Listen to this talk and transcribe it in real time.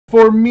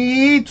for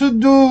me to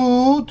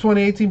do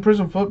 2018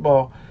 Prizm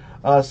Football.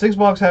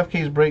 6-box half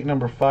case break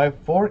number 5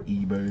 for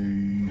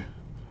eBay.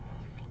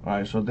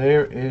 Alright, so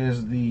there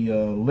is the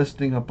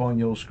listing up on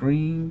your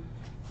screen.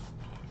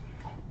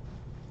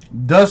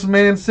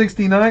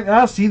 Dustman69.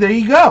 Ah, see, there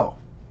you go.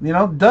 You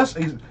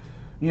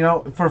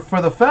know,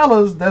 for the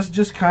fellas, that's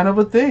just kind of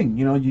a thing.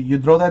 You know, you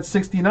throw that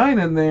 69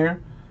 in there,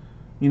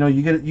 you know,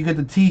 you get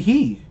the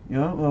tee-hee, you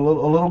know, a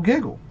little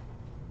giggle.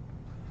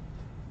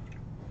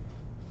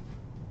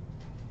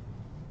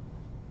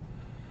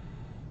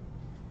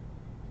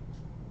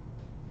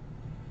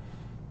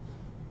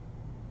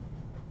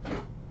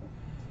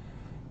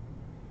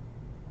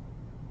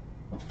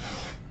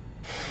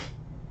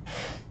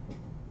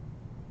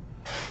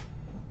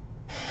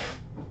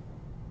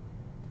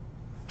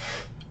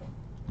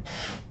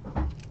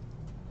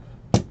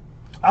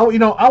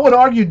 I would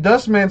argue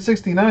Dustman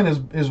 69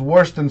 is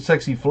worse than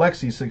Sexy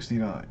Flexy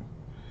 69.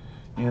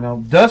 You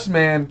know,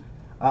 Dustman,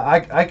 I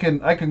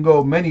can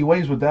go many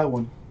ways with that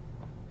one.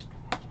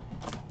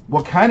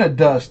 What kind of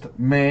dust,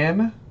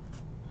 man?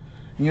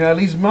 You know, at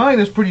least mine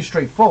is pretty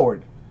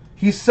straightforward.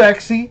 He's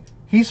sexy,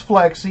 he's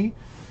flexy.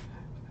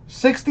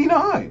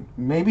 69.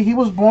 Maybe he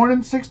was born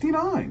in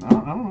 69. I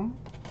don't know.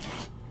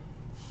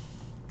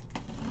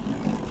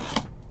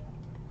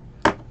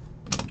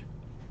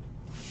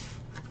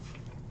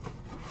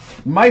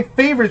 My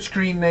favorite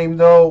screen name,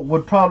 though,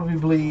 would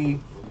probably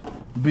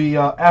be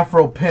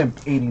Afro Pimp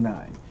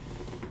 89.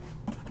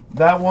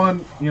 That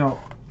one, you know,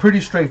 pretty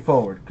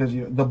straightforward. Because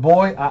the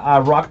boy, I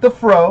rock the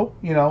fro,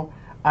 you know.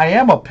 I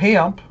am a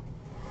pimp.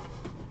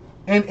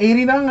 And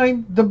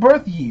 89, the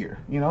birth year,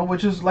 you know,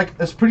 which is like,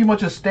 it's pretty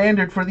much a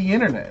standard for the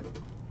internet.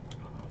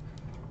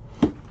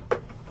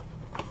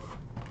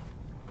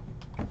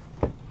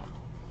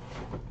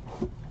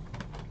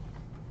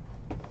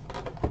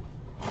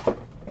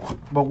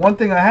 But one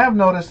thing I have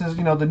noticed is,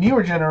 you know, the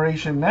newer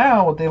generation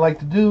now, what they like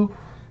to do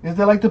is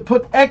they like to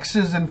put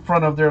X's in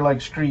front of their,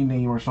 like, screen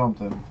name or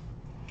something.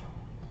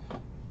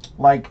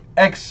 Like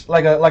X,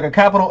 like a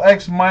capital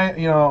X, my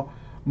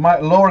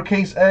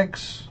lowercase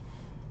x,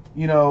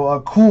 you know,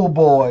 a cool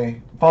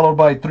boy, followed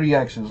by 3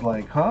 X's.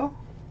 Like, huh?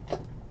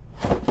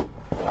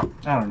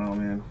 I don't know,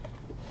 man.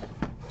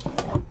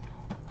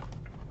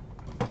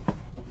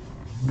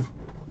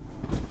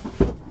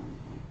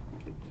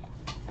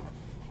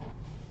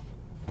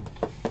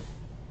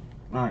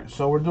 Alright,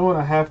 so we're doing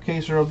a half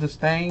caser of this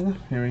thing.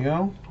 Here we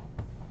go.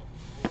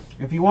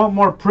 If you want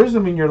more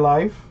Prizm in your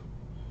life,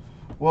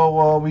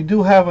 well, we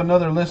do have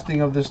another listing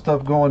of this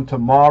stuff going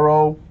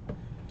tomorrow,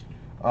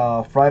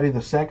 Friday the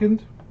 2nd.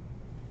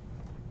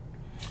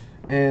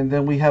 And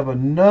then we have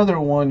another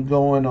one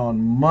going on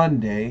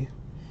Monday,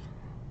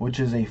 which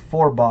is a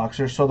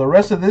 4-boxer. So the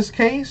rest of this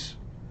case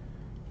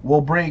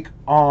will break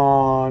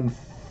on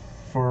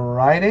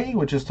Friday,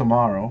 which is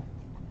tomorrow,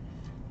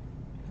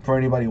 for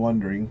anybody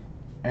wondering.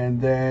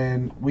 And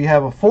then we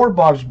have a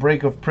 4-box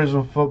break of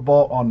Prizm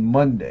Football on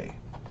Monday.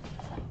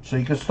 So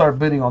you can start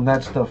bidding on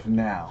that stuff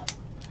now.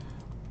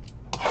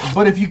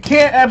 But if you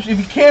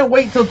can't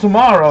wait till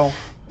tomorrow,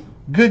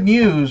 good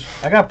news,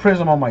 I got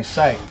Prizm on my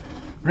site.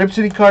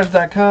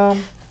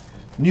 RipCityCards.com.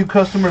 New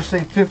customers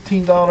save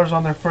 $15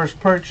 on their first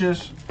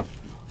purchase.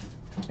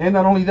 And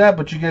not only that,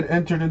 but you get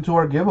entered into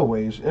our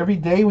giveaways. Every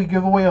day we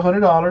give away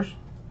 $100.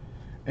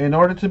 In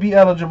order to be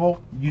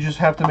eligible, you just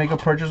have to make a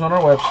purchase on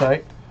our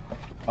website.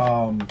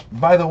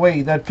 By the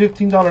way, that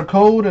 $15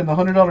 code and the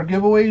 $100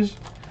 giveaways,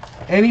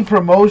 any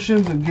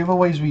promotions and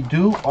giveaways we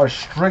do are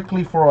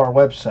strictly for our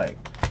website.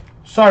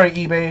 Sorry,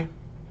 eBay.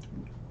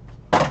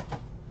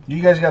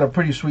 You guys got a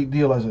pretty sweet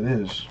deal as it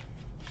is.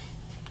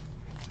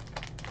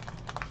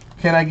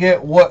 Can I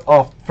get what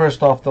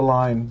first off the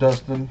line,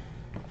 Dustin?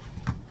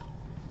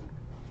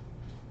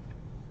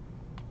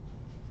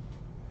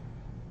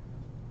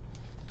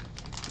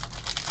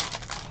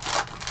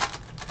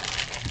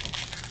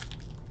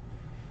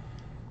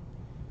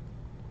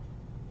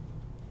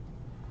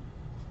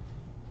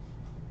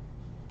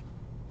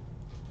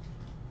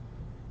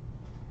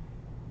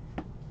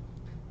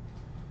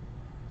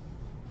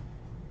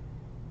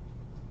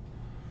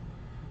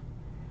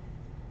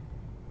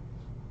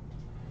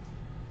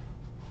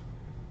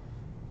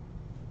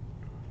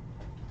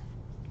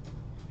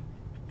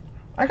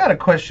 I got a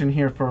question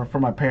here for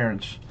my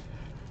parents.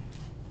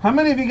 How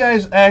many of you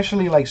guys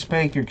actually like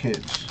spank your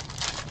kids?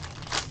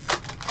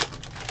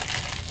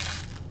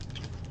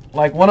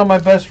 Like one of my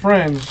best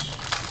friends,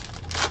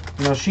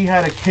 you know, she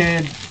had a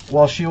kid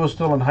while she was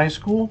still in high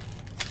school,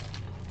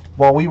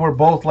 while we were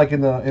both like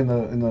in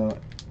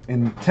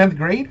 10th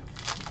grade.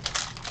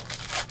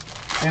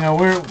 You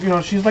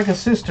know, she's like a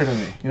sister to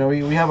me. You know,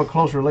 we have a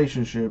close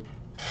relationship.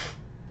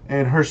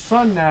 And her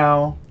son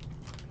now,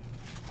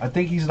 I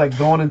think he's like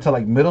going into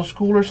like middle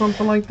school or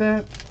something like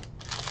that.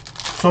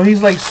 So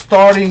he's like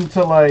starting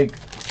to like,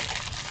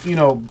 you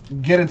know,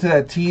 get into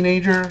that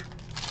teenager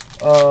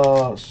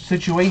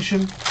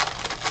situation.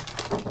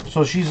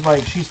 So she's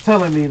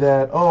telling me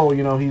that, oh,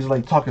 you know, he's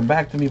like talking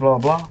back to me, blah,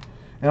 blah, blah.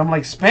 And I'm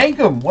like, spank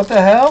him. What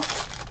the hell?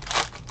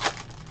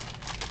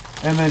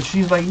 And then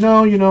she's like,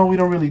 no, we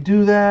don't really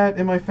do that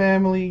in my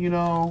family,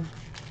 What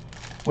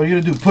are you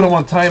going to do, put them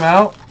on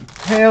timeout?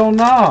 Hell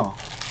no.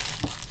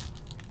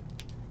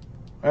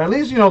 Or at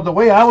least, the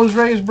way I was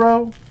raised,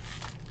 bro,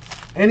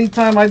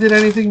 anytime I did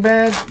anything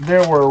bad,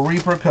 there were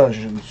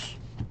repercussions.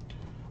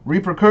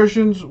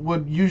 Repercussions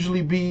would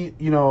usually be,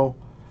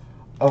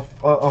 a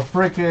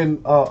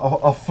freaking,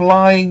 a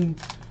flying,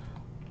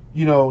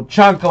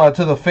 chancla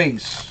to the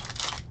face.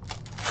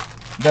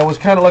 That was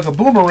kind of like a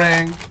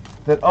boomerang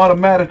that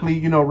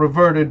automatically,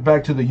 reverted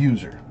back to the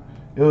user.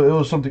 It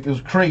was something, it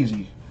was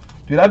crazy.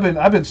 Dude,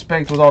 I've been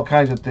spanked with all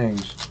kinds of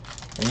things.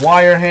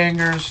 Wire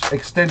hangers,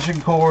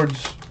 extension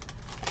cords,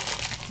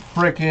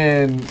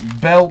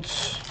 freaking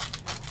belts.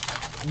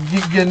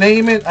 You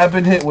name it, I've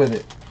been hit with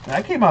it.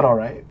 I came out all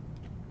right.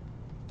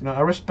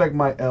 I respect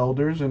my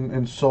elders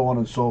and so on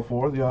and so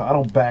forth. I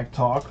don't back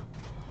talk.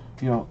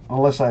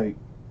 Unless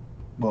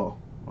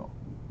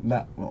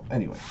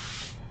anyway.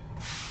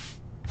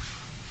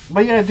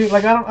 But yeah, dude,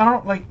 like I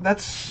don't like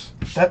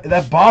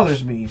that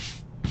bothers me.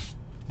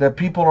 That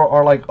people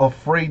are like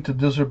afraid to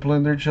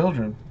discipline their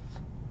children.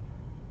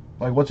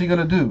 Like, what's he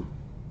gonna do?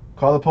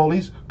 Call the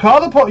police?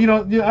 Call the police.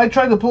 I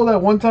tried to pull that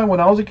one time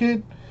when I was a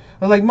kid.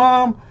 I was like,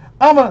 Mom,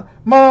 I'm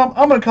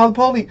gonna call the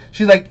police.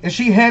 She's like, and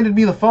she handed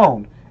me the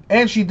phone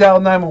and she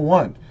dialed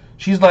 911.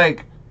 She's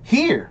like,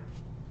 here.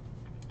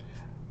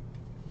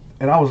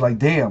 And I was like,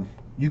 damn,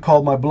 you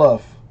called my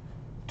bluff.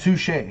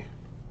 Touche.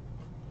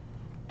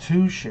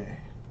 Touche.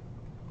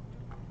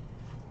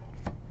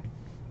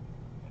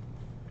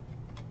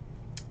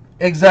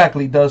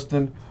 Exactly,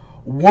 Dustin.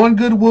 One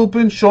good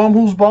whooping, show them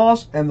who's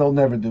boss, and they'll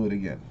never do it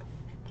again.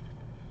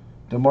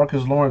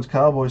 DeMarcus Lawrence,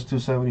 Cowboys,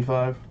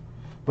 275.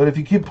 But if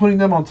you keep putting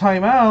them on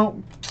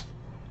timeout,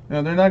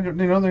 they're not.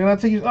 They're gonna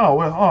take you.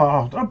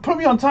 Put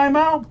me on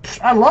timeout.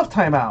 I love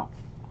timeout.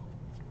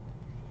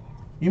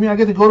 You mean I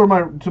get to go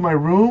to my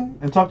room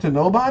and talk to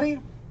nobody?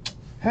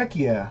 Heck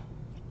yeah.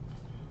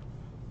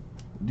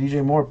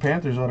 DJ Moore,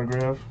 Panthers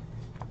autograph.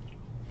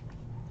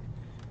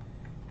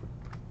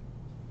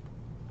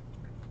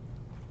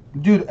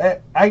 Dude,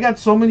 I got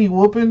so many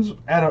whoopings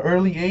at an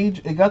early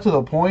age. It got to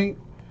the point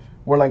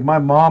where like my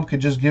mom could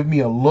just give me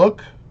a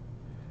look,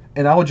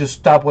 and I would just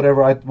stop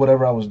whatever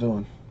I was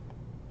doing.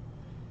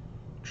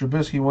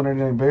 Trubisky,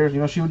 199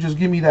 Bears. She would just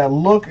give me that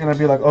look, and I'd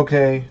be like,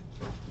 okay,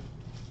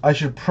 I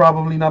should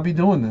probably not be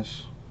doing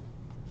this.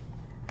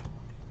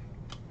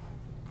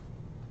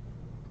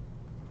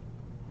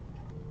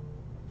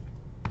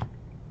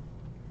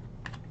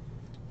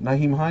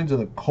 Naheem Hines of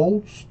the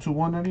Colts to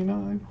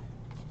 199.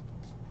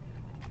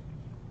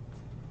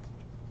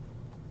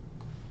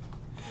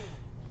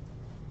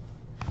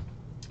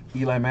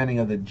 Eli Manning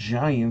of the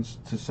Giants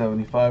to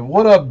 75.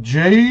 What up,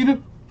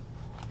 Jade?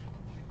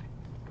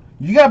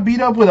 You got beat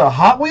up with a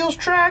Hot Wheels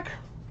track?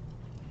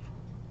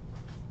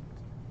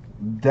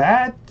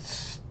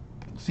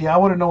 See, I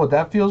wouldn't know what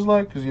that feels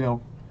like because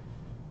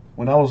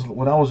when I was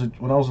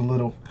a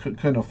little,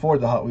 couldn't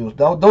afford the Hot Wheels.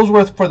 Those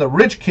were for the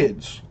rich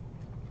kids.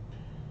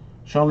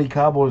 Sean Lee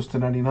Cowboys to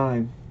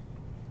 99.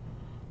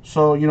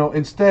 So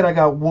instead I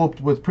got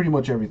whooped with pretty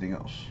much everything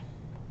else.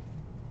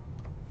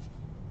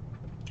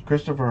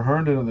 Christopher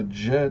Herndon of the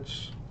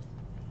Jets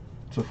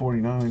to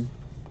 49.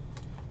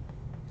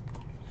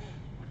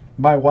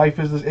 My wife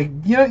is this.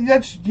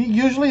 That's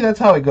usually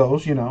how it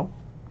goes.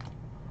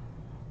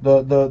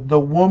 The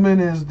woman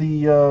is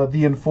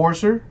the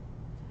enforcer,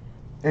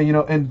 and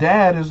and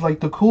dad is like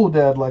the cool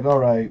dad. Like, all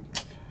right,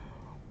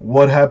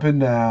 what happened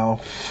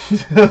now?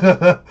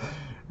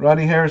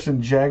 Ronnie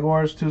Harrison,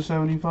 Jaguars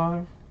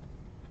 275.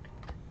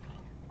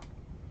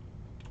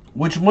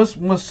 Which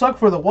must suck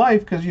for the wife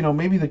because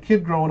maybe the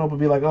kid growing up would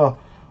be like, oh,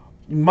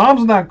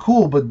 mom's not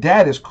cool, but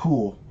dad is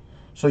cool.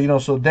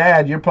 So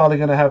dad, you're probably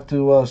gonna have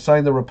to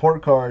sign the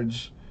report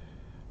cards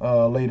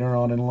later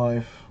on in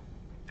life.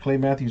 Clay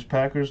Matthews,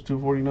 Packers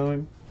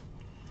 249.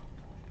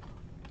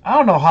 I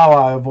don't know how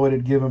I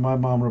avoided giving my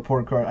mom a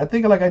report card. I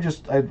think I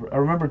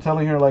remember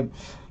telling her like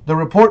the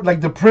report, like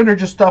the printer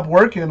just stopped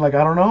working. Like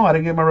I don't know, I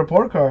didn't get my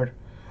report card.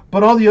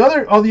 But all the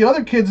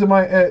other kids in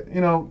my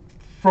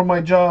from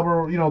my job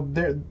or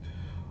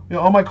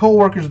all my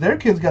coworkers, their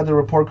kids got their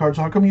report cards.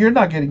 How come you're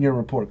not getting your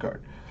report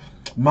card?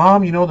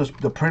 Mom,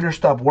 the printer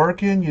stopped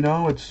working.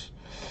 It's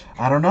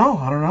I don't know.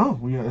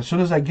 As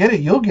soon as I get it,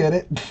 you'll get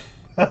it.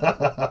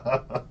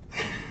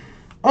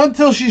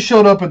 Until she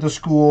showed up at the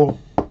school,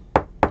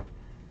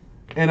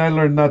 and I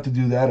learned not to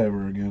do that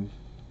ever again.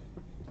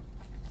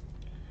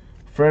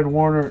 Fred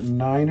Warner,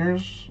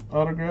 Niners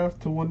autograph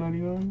to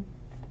 199.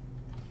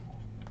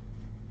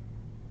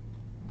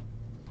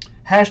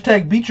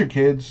 Hashtag beat your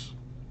kids.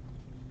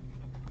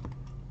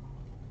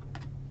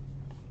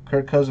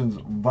 Kirk Cousins,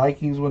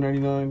 Vikings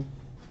 199.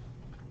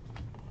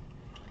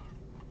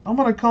 I'm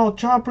going to call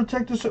Child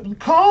Protective.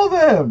 Call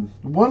them.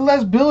 One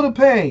less bill to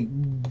pay.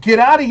 Get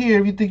out of here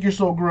if you think you're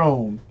so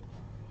grown.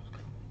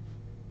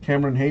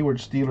 Cameron Hayward,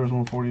 Steelers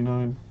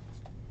 149.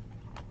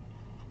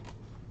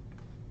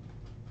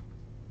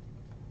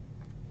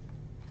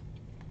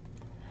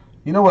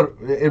 You know what?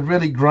 It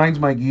really grinds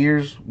my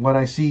gears when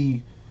I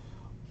see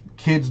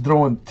kids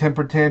throwing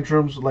temper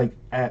tantrums like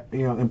at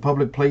in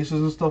public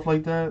places and stuff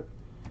like that.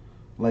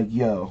 Like,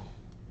 yo,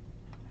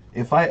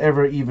 if I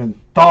ever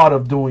even thought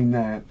of doing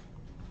that,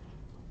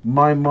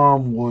 my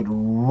mom would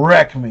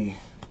wreck me.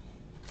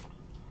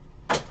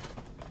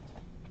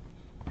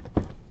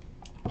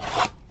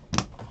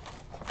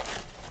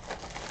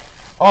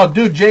 Oh,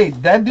 dude,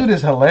 Jade, that dude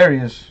is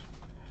hilarious.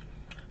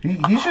 He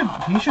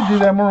should do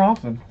that more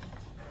often.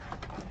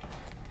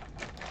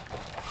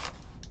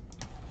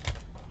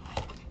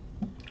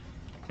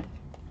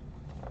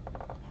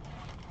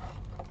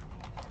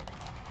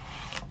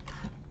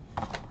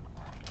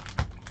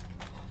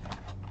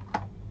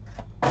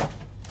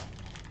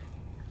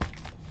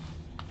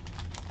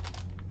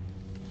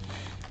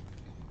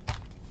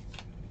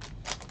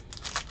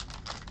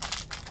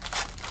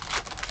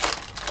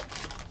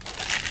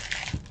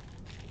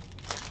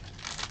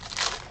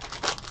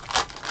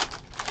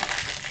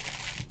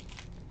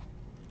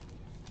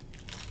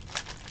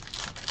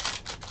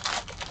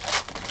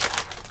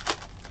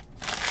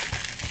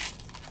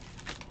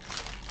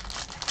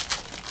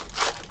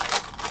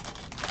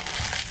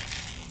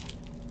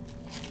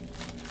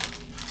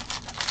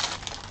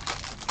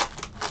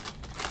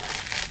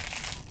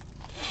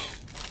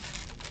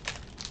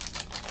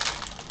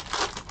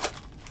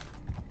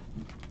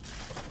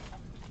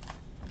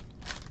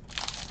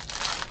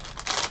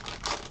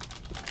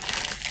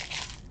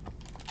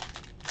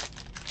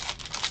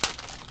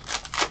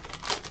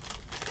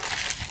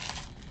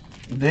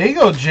 There you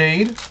go,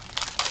 Jade.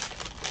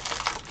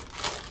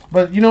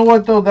 But you know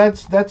what though?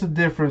 That's a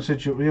different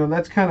situation.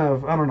 That's kind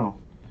of, I don't know,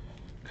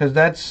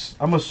 because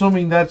I'm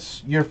assuming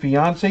that's your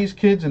fiance's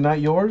kids and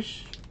not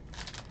yours,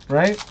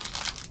 right?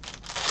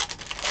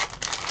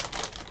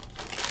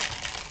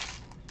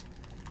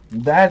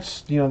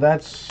 That's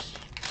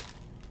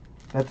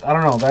I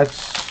don't know.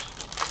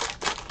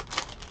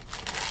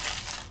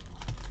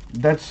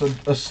 That's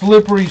a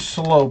slippery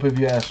slope, if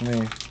you ask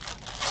me.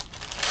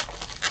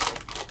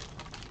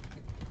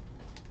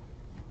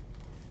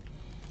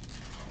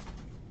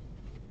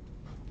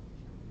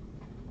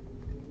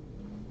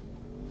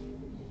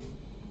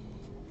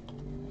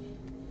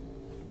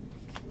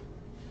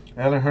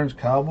 Allen Hurns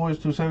Cowboys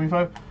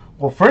 275.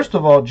 Well, first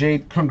of all,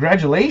 Jade,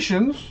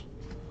 congratulations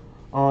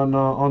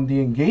on the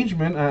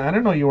engagement. I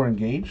didn't know you were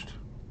engaged.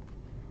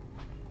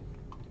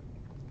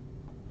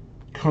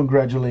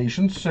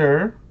 Congratulations,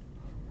 sir.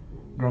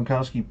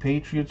 Gronkowski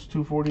Patriots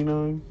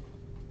 249.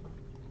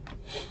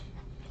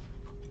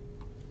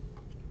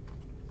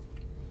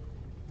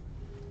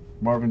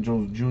 Marvin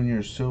Jones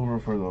Jr. silver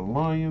for the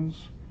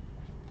Lions.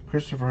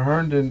 Christopher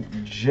Herndon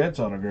Jets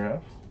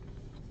autograph.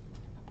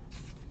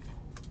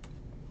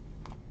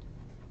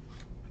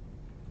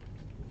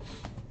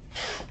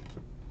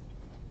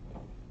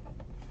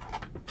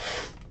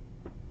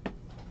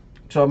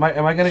 So am I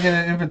gonna get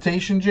an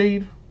invitation,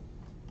 Jade?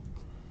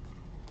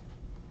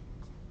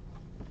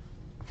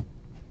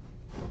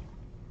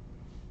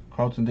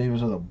 Carlton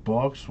Davis of the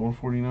Bucks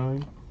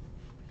 149.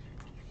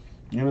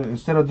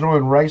 Instead of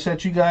throwing rice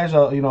at you guys,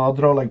 I'll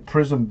throw like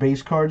Prizm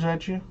base cards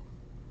at you.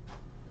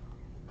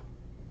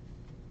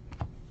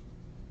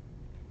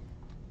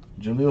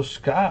 Jaleel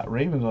Scott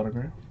Ravens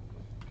autograph.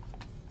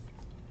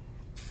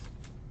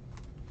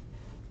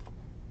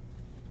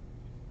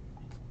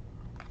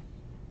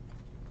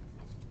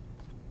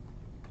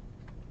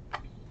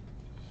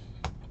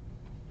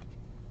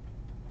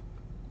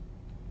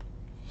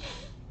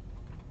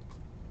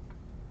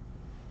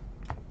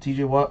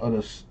 TJ Watt of the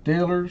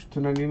Steelers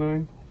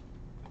 /99.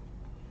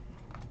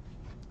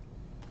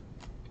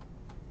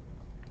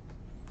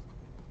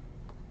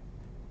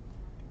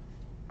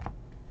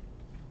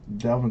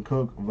 Dalvin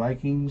Cook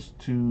Vikings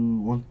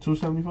to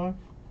 275.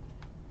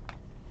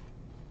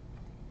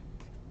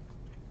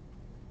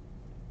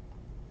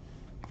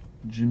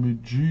 Jimmy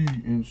G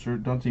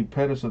insert Dante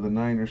Pettis of the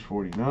Niners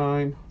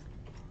 49.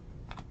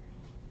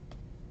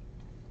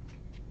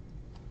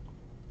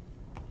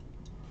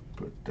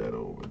 Put that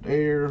over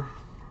there.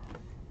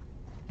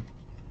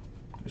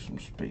 There's some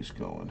space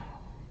going.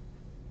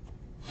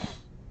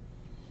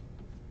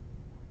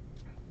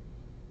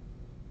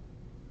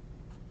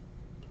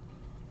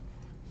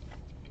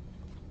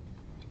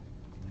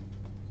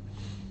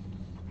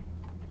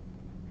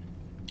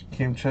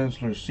 Cam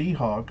Chancellor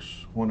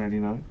Seahawks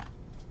 199.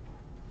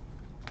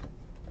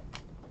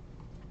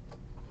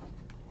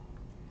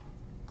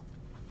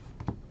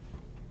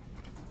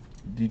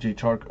 DJ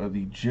Chark of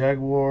the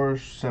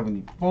Jaguars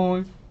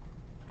 75.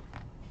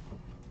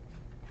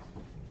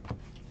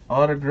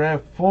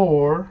 Autograph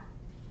for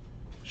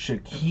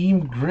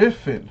Shaquem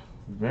Griffin.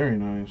 Very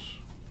nice.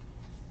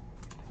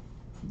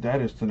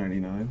 That is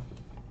 /99.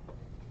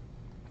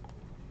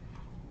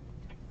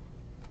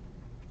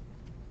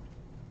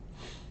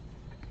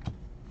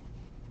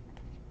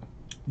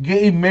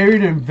 Getting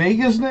married in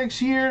Vegas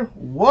next year?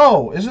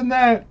 Whoa, isn't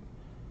that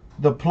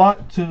the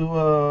plot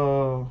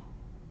to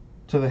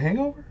The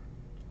Hangover?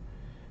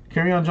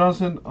 Kerryon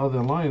Johnson of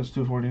the Lions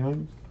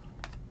 249.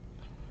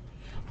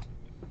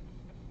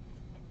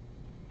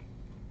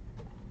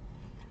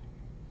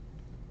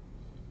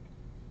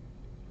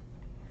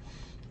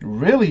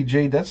 Really,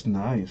 Jade? That's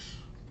nice.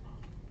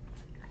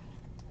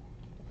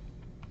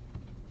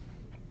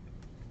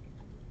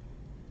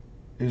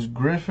 Is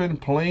Griffin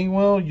playing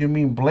well? You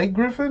mean Blake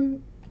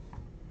Griffin?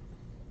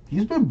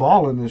 He's been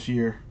balling this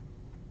year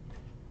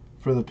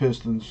for the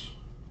Pistons.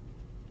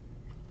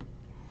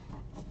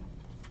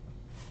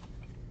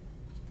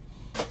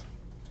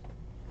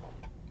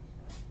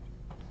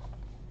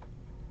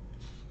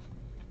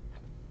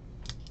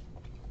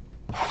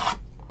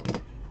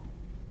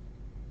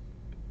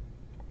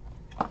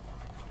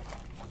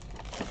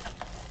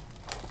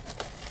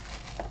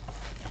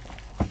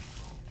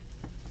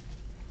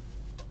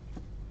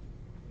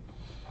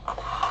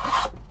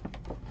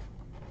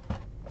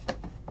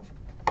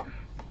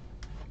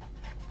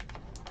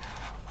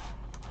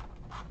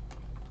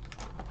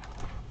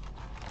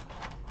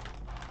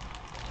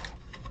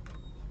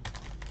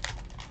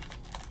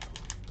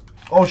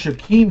 Oh,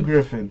 Shaquem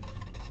Griffin.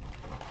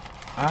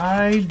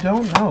 I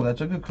don't know.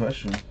 That's a good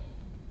question.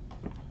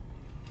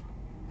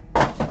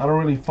 I don't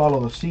really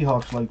follow the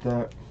Seahawks like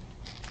that.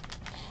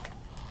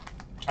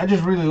 I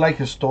just really like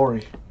his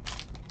story.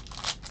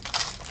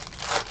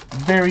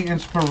 Very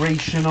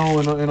inspirational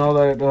and all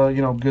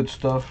that, good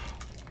stuff.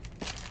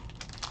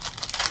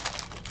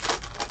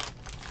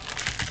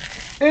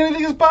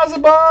 Anything is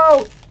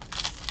possible!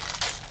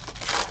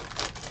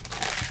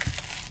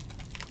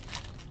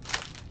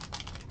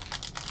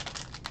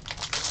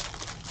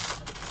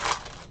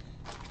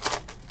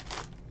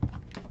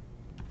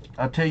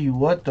 I'll tell you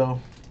what, though.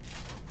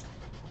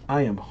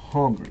 I am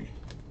hungry.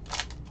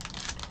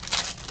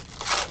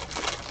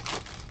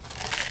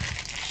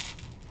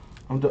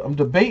 I'm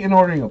debating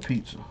ordering a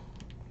pizza.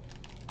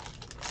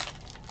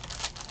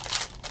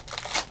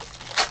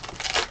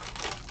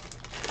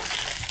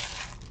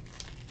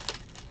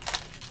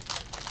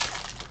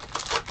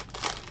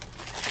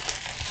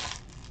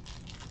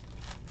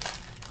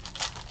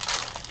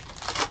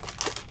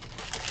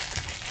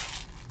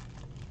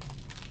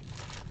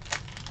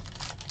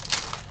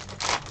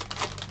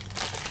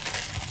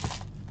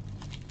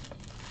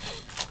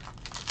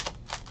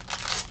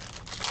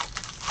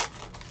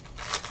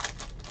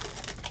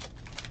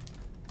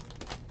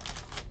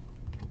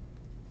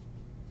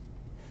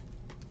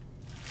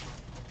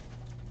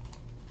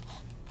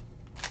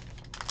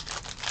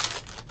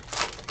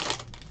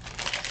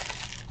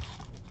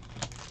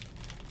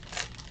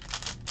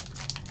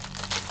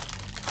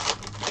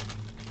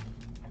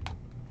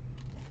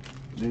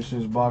 This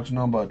is box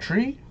number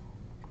 3.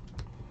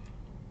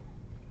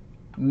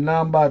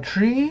 Number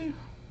 3.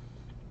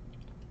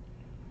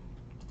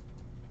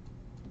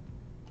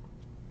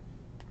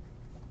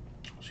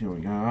 Let's see what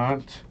we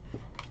got.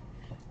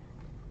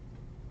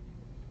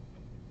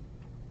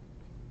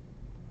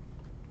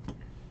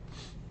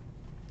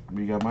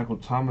 We got Michael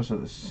Thomas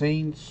of the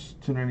Saints,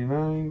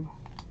 $2.99.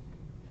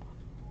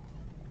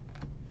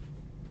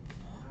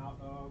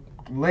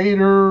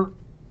 Later.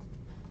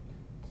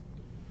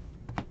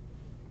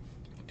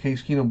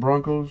 Case Keenum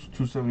Broncos,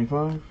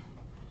 $2.75.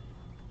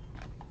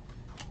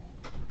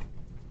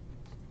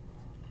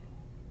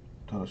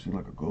 Thought it seemed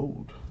like a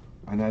gold.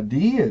 And I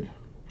did.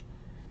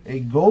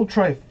 A gold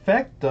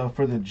trifecta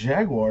for the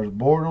Jaguars.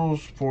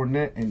 Bortles,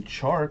 Fournette, and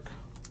Chark.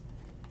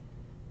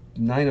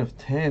 9 of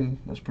 10.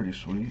 That's pretty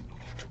sweet.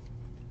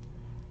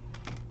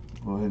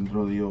 Go ahead and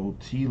throw the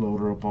old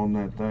T-loader up on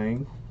that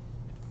thing.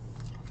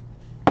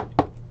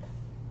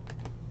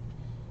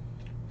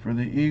 For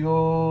the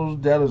Eagles,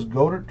 Dallas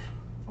Goedert.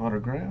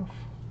 Autograph.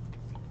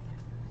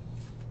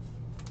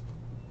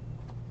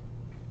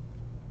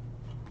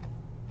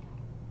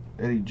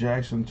 Eddie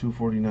Jackson,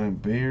 $2.49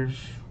 Bears.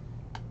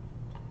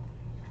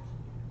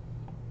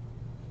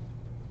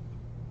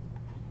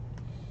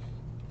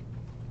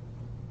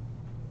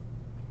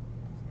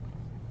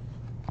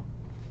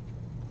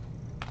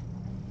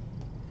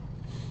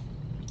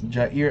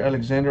 Jair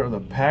Alexander of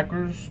the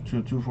Packers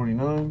to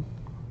 $2.49.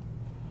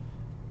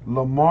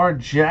 Lamar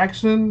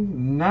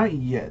Jackson, not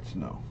yet,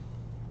 no.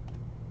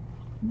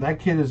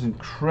 That kid is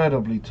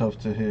incredibly tough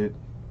to hit.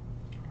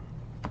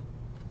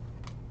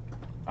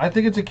 I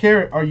think it's a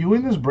carrot. Are you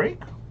in this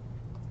break?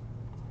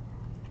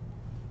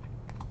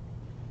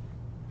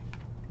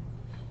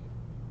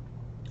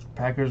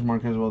 Packers,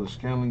 Marquez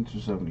Valdes-Scantling,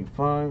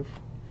 $2.75.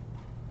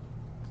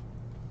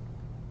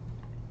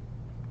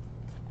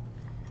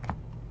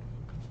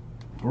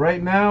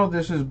 Right now,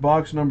 this is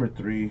box number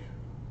 3.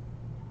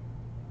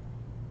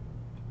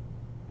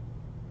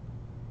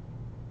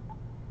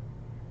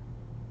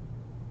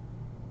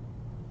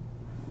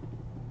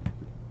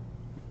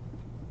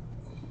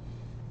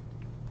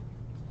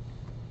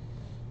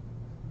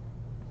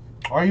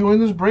 Are you in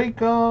this break,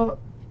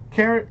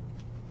 Carrot?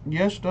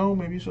 Yes, no,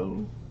 maybe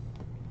so.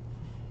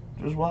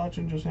 Just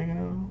watching, just hanging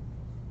out.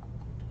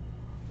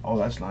 Oh,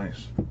 that's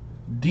nice.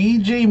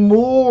 DJ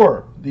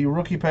Moore, the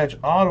rookie patch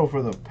auto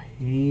for the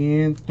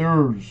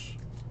Panthers.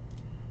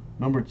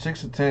 Numbered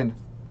 6 of 10.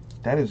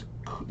 That is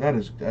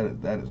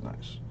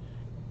nice.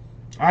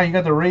 Ah, you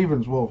got the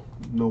Ravens. Well,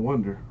 no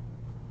wonder.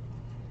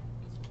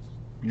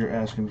 You're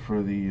asking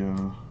for the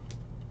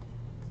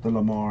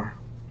Lamar.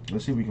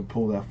 Let's see if we can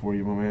pull that for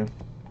you, my man.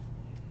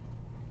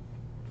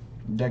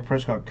 Dak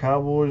Prescott,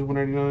 Cowboys,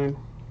 199.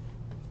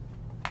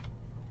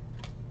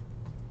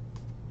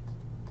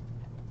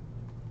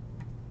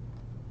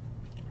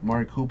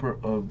 Amari Cooper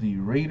of the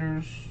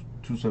Raiders,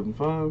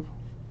 275.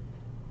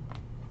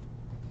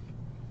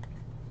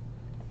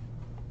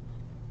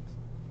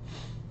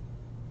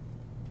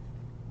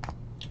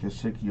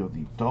 Gesicki of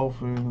the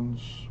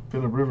Dolphins.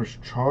 Phillip Rivers,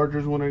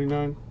 Chargers,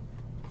 199.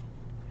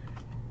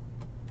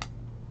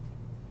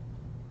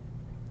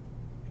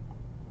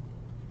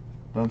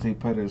 Dante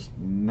Pettis,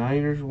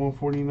 Niners,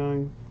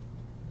 149.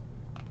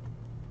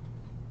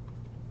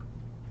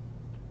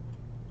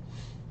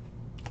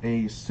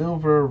 A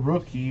silver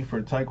rookie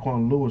for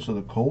Tyquan Lewis of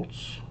the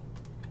Colts.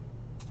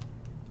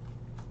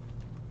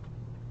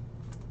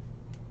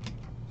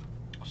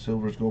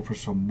 Silvers go for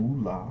some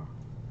moolah.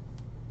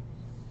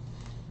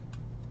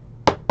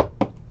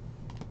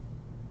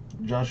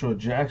 Joshua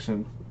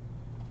Jackson,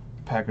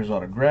 Packers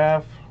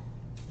autograph.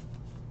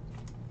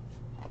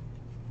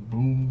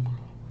 Boom.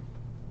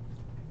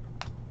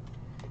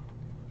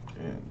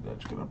 And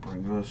that's going to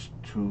bring us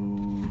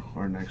to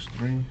our next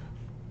three.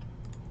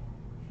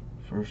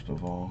 First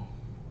of all,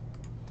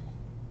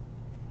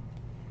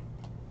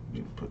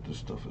 need to put this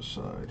stuff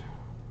aside.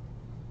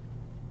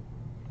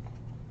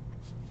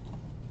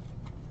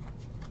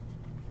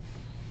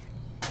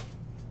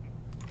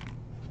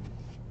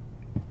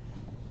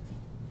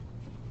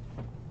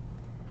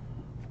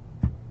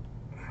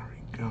 There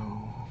we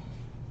go.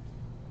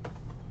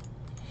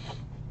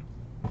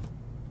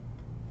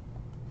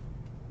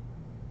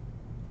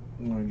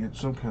 I'm going to get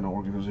some kind of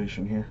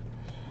organization here.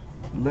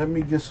 Let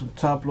me get some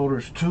top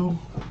loaders too.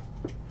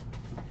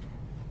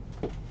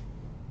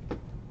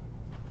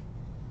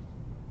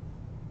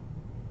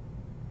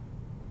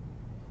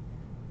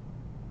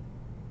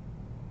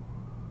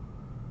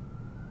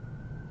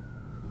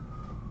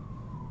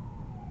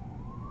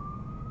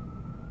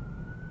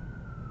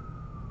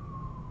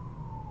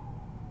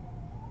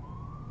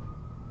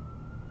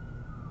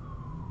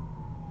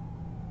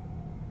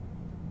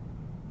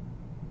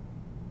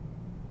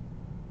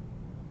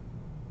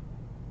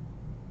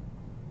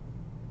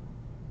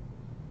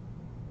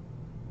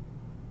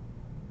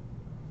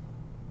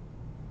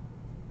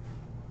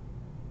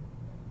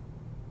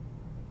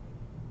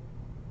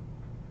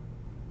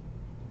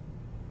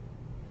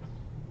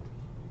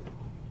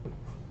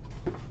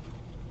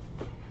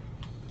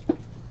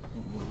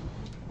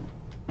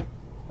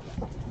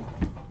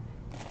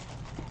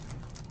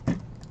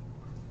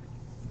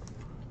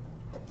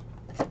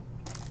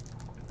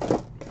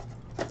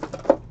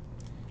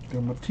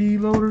 Got my T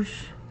loaders.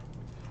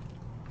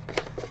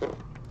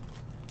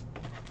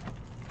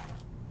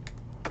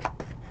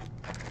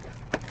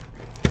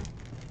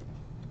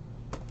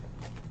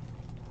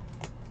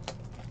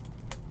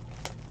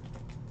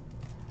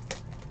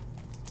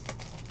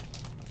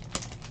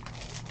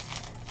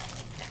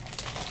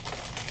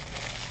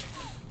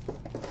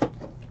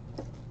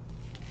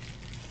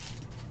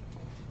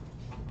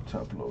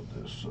 Top load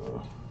this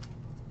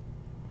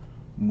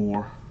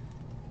more.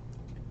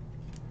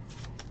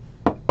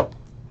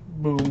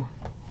 Boom.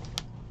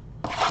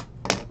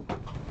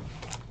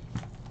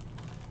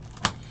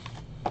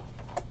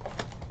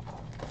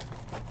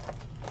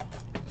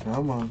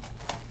 Come on.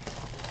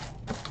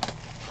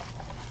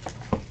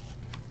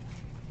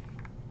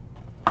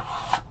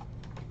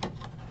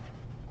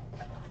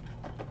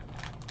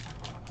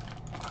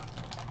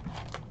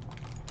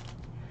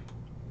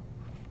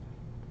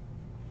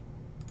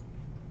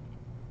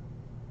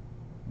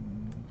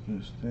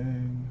 This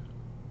thing.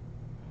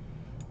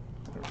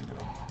 There we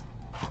go.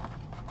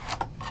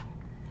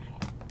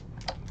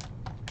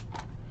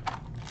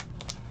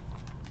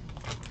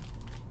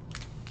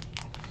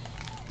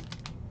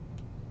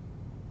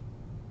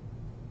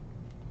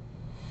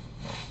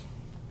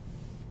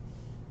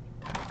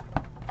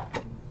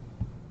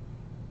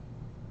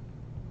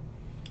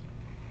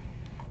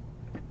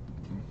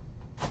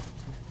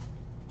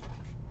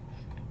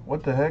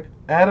 What the heck?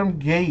 Adam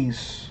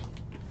Gase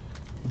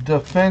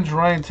defends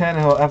Ryan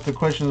Tannehill after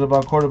questions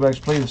about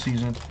quarterbacks play this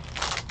season.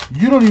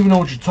 You don't even know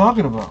what you're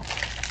talking about.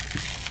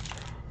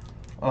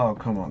 Oh,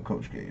 come on,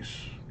 Coach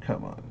Gase.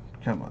 Come on.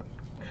 Come on.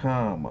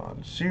 Come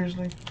on.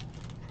 Seriously?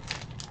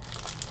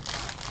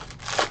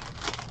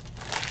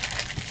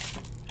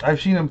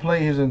 I've seen him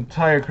play his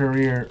entire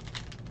career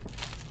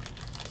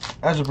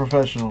as a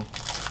professional.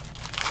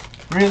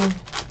 Really?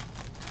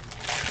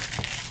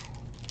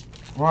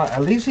 Well,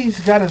 at least he's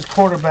got his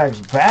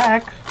quarterbacks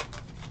back.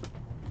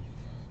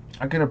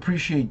 I can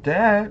appreciate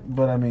that,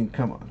 but I mean,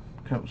 come on.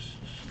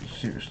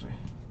 Seriously.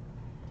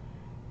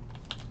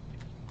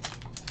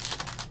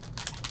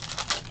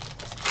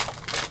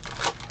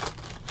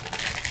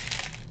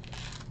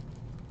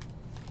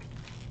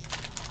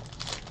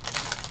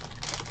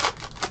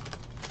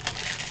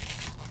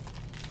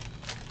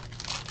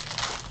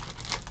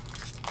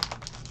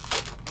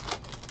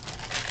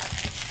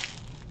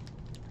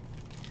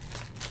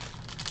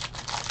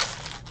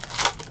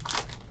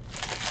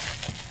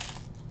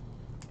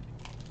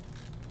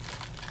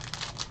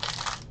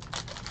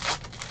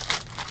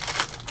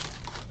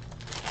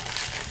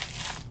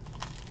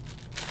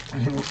 Oh,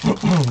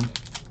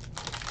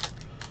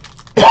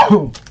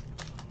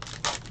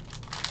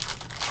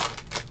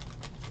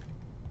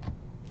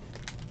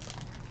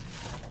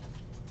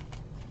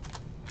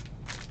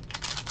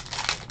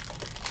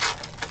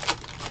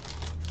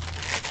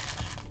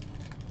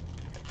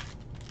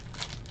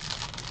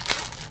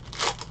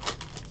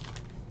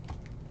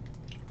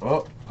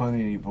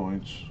 Panini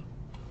points.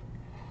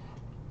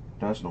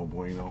 That's no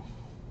bueno.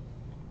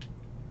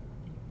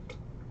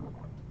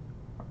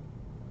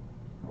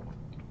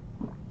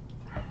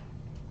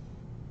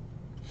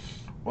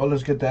 Well,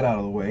 let's get that out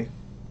of the way.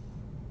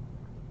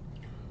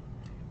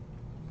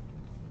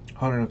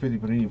 150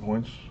 Panini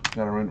points.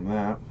 Gotta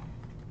random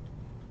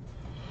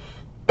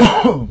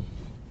that.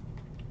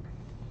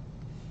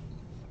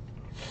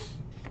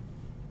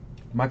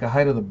 Micah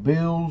Hyde of the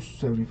Bills,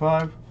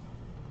 75.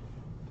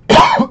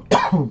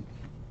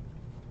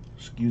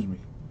 Excuse me.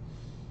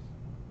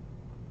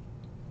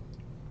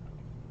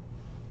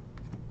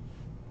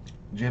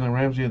 Jalen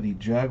Ramsey of the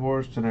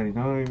Jaguars,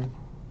 299.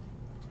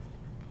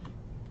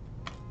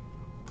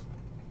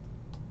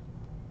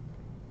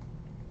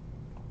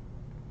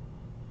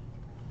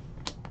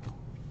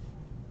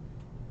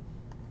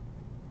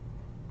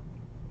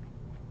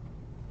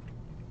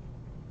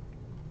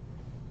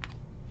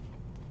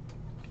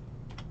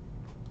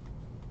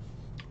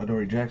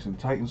 Adoree Jackson,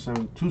 Titans,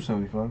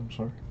 275. I'm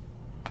sorry.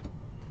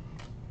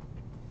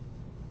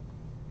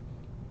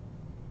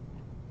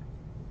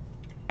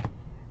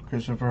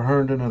 Christopher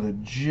Herndon of the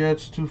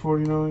Jets,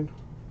 249.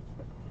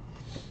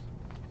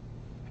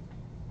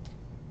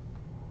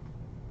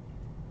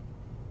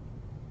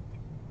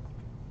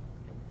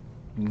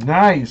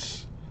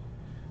 Nice.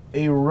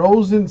 A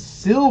Rosen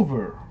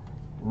Silver.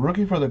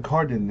 Rookie for the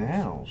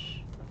Cardinals.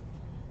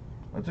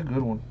 That's a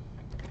good one.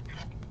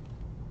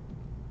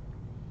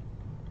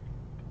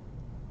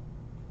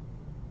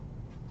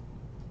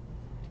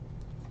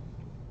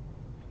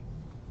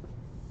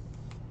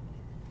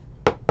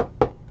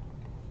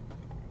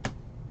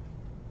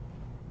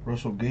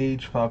 Russell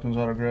Gage, Falcons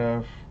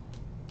autograph.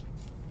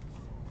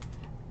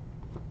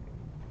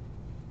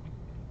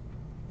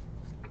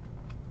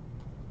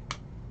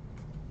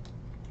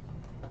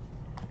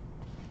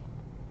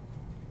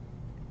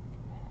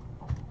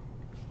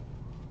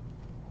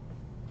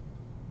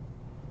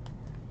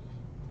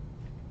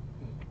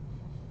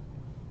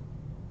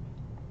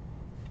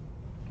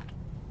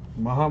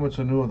 Mohamed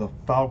Sanu of the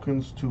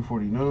Falcons,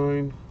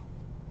 249.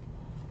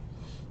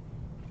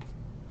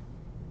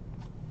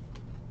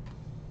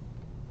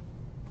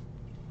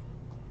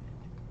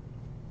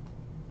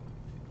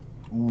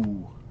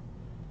 Ooh.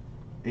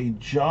 A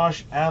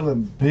Josh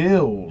Allen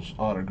Bills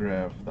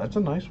autograph. That's a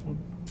nice one.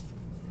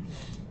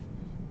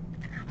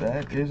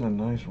 That is a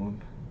nice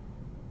one.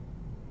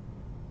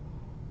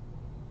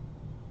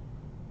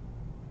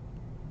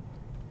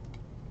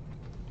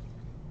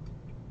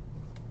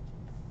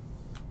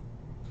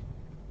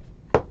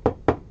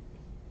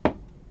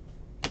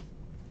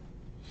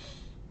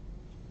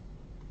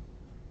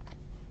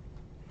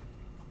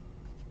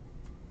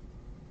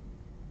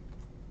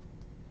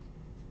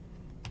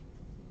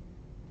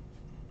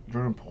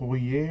 Jordan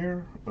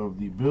Poyer of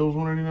the Bills,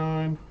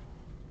 199.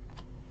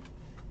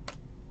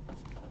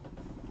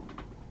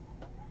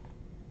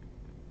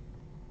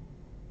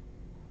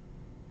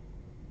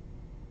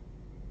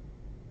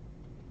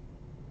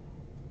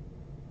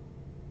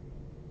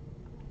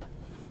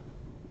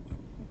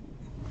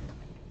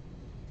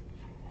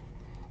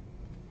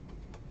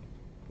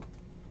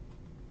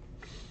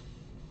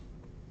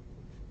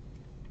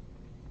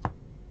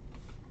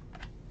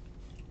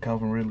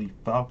 Calvin Ridley,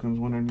 Falcons,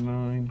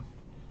 199.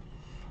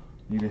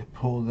 Need to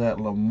pull that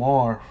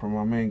Lamar from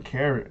my man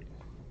Carrot.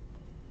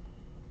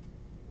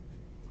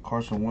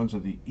 Carson Wentz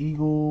of the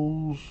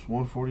Eagles,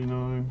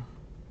 149.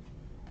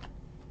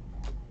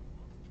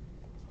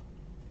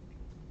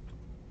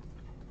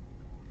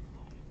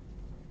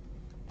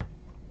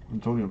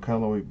 Antonio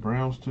Callaway,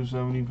 Browns,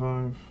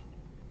 275.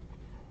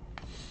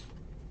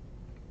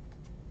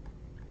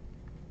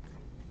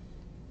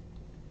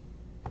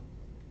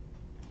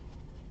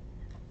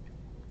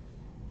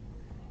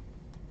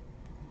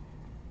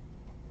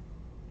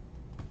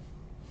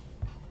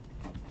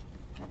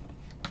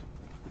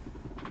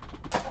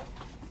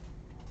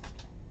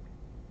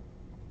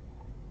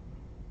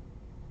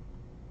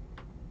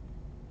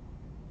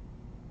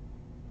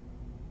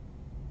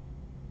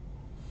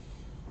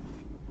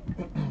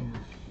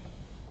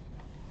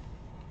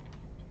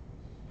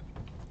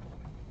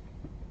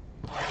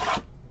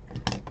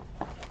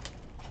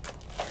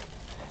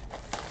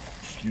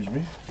 Excuse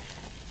me.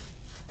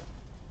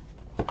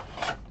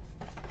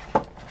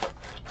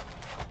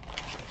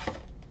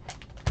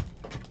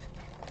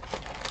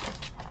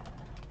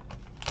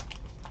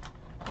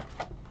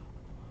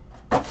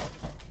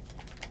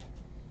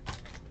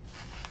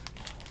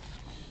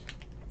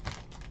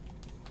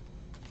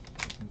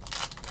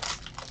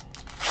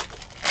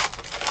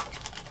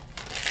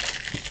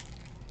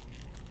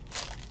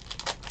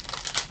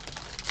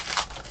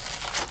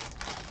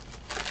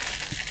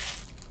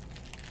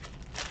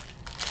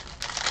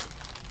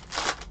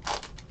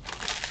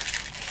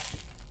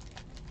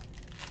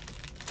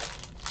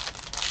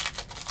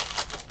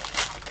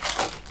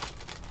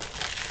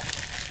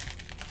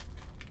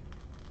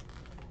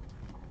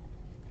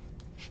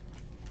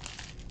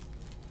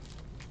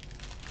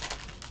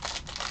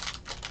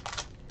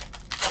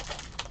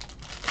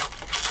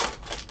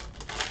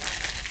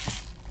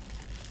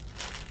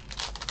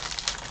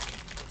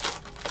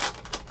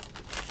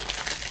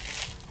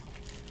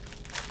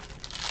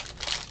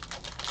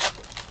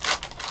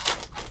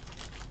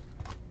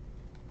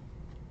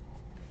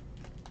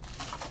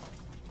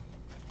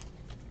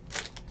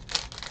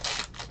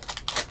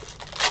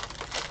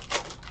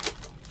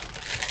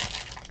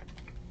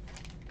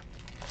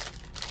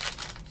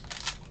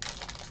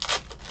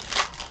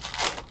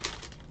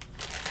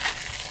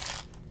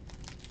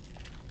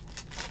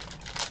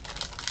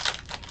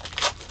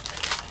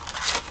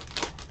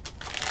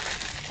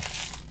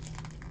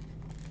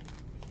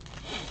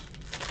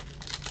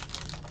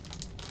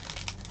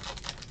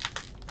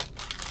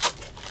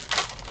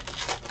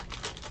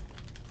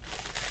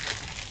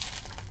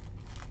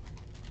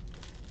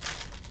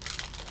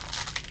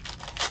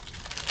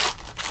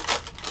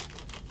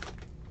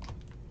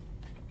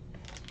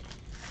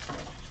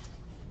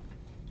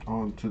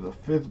 to the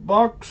 5th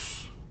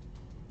box.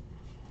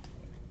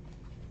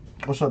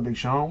 What's up, Big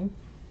Sean?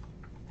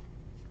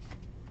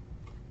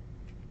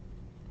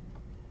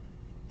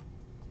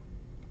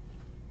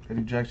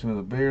 Eddie Jackson of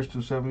the Bears,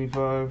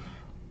 275.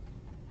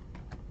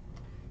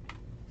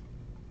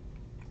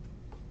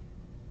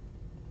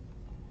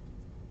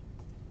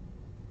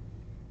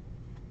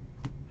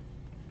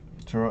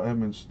 Terrell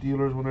Edmonds,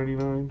 Steelers,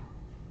 199.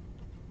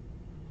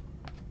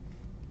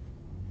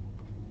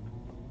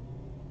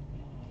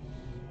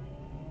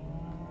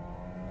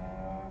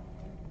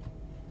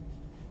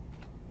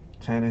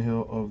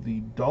 Tannehill of the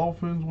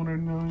Dolphins,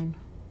 199.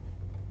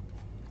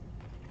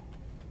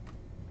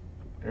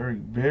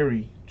 Eric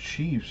Berry,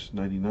 Chiefs,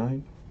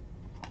 99.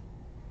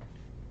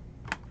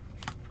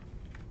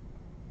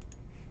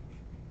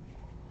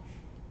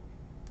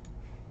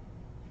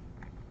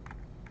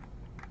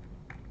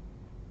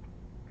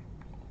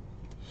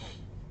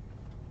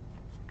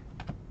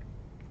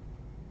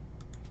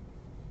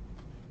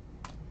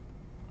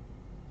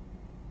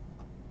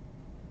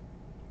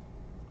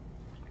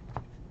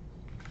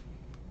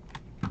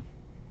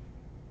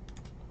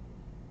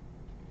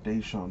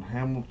 Deshaun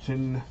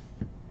Hamilton,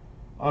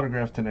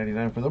 autograph to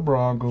 99 for the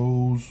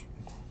Broncos.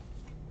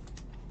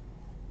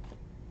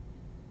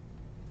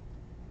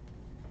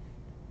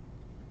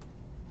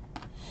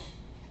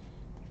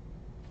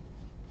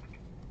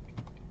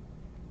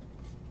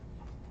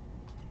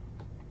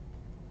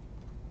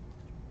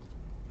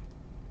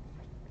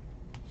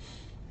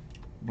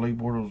 Blake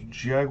Bortles,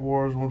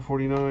 Jaguars,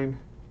 149.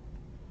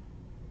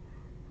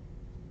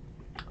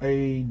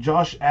 A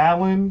Josh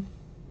Allen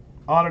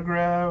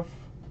autograph.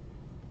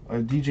 A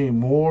DJ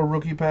Moore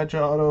rookie patch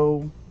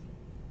auto.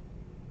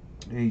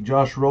 A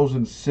Josh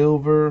Rosen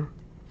silver.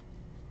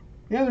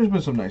 Yeah, there's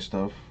been some nice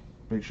stuff,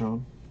 Big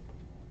Sean.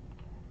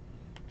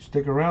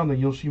 Stick around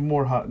and you'll see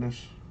more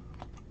hotness.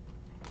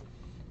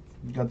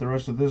 You got the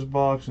rest of this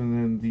box and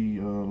then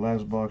the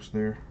last box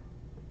there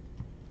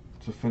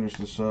to finish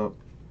this up.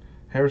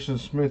 Harrison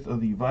Smith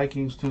of the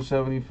Vikings,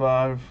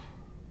 275.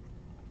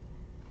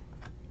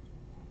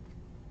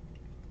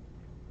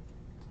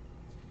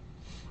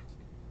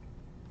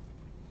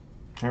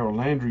 Harold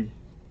Landry,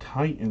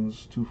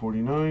 Titans,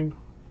 249.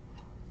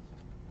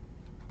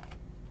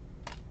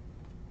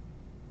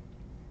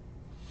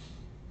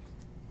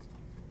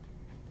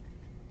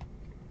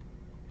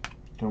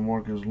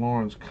 DeMarcus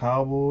Lawrence,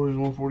 Cowboys,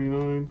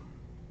 149.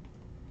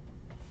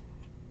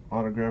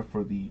 Autograph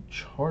for the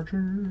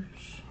Chargers.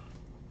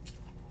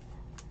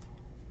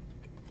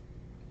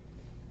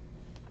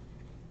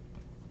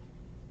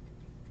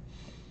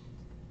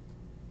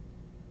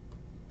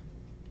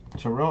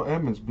 Terrell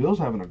Edmonds, Bills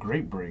having a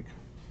great break.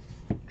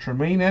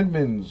 Tremaine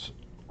Edmonds,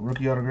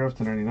 rookie autograph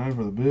to 99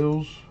 for the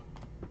Bills.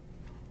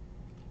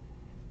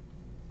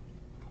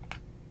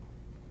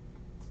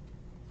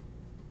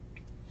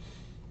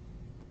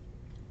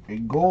 A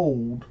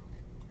gold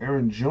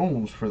Aaron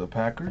Jones for the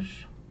Packers.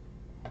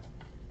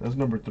 That's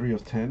number 3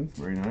 of 10.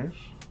 Very nice.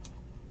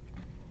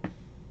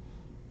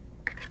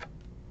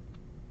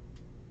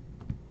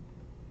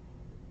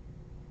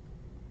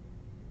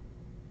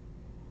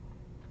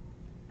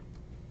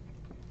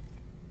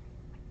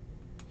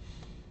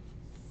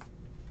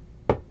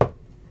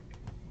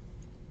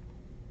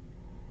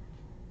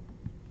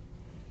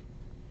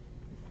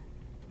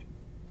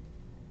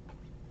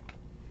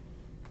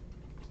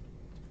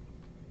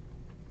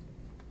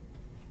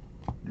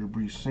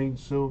 Brees Saint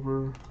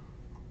silver.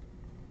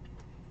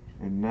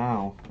 And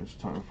now it's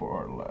time for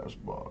our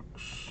last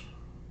box.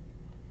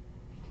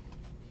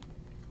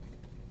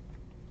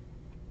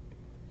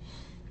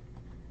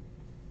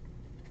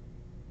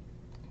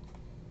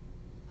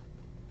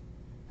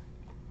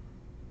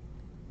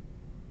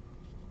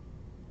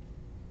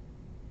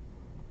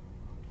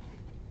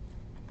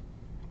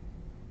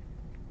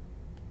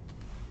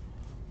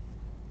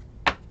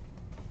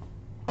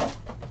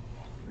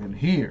 And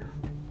here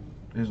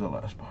is the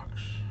last box.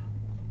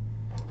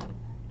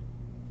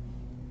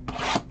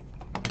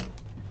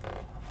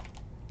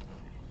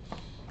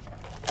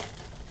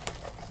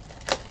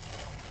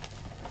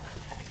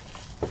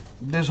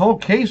 This whole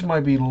case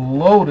might be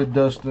loaded,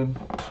 Dustin.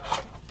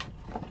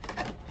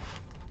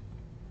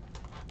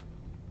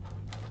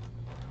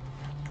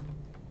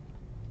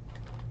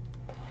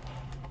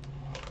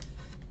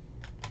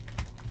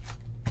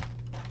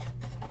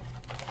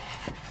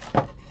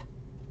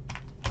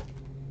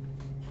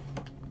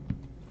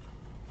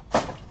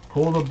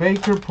 Pull the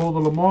Baker, pull the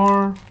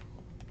Lamar.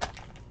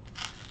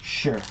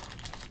 Sure.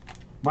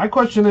 My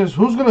question is,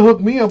 who's going to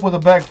hook me up with a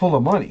bag full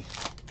of money?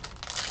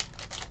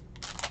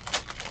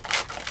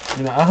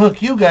 You know, I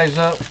hook you guys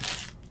up,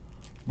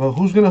 but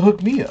who's going to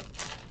hook me up?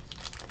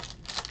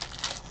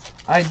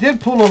 I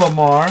did pull a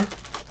Lamar,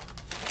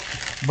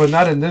 but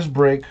not in this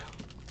break.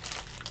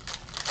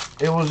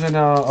 It was in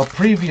a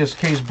previous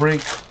case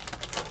break.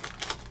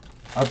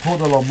 I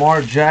pulled a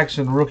Lamar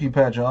Jackson rookie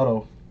patch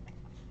auto.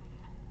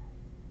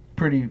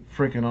 Pretty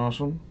freaking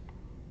awesome.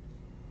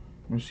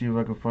 Let me see if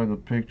I can find the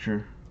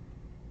picture.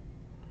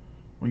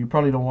 Well, you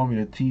probably don't want me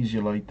to tease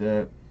you like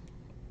that.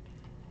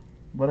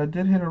 But I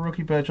did hit a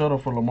rookie patch auto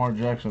for Lamar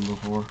Jackson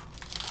before.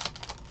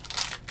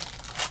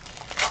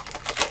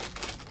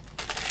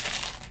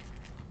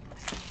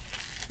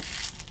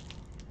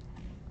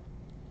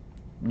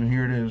 And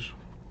here it is.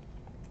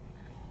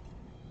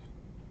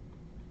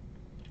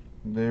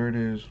 There it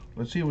is.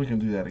 Let's see if we can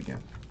do that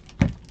again.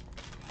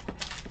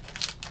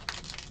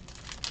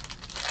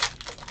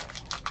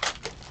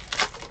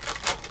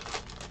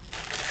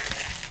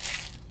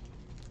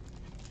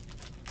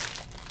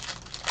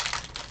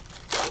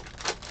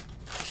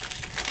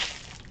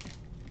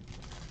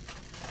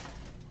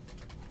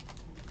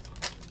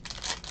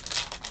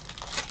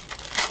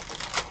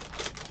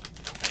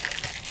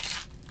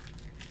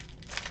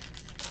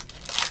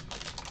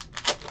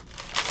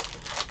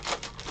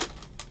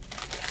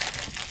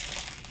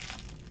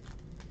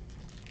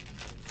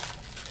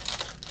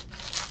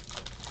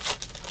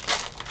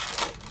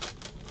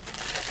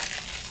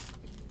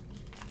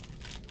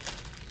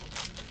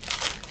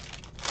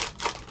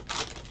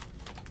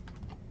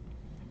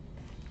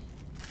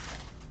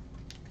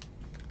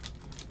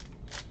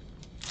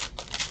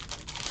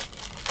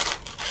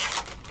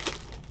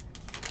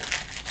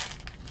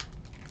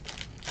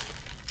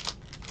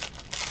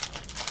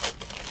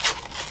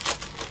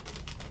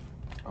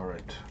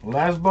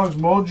 Last box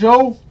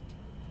mojo.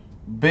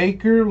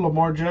 Baker,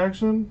 Lamar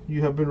Jackson,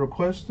 you have been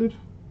requested.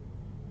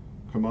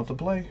 Come out to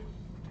play.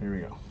 Here we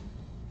go.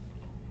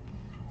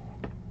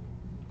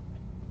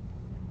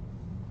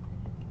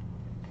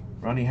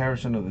 Ronnie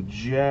Harrison of the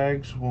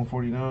Jags,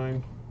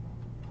 149.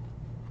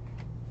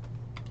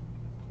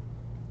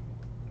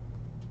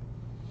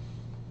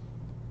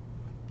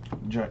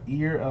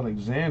 Jair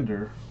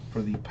Alexander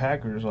for the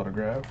Packers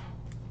autograph.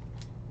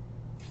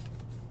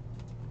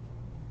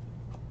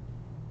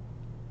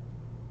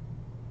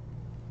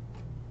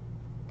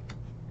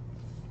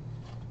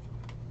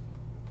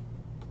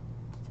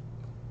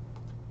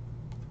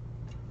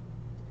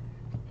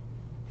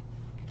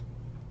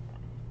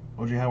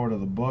 O.J. Howard of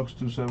the Bucks,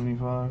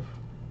 275.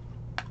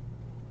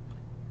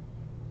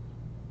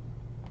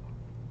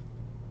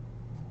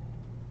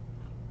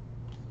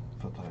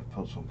 Thought that I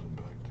felt something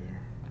back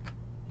there.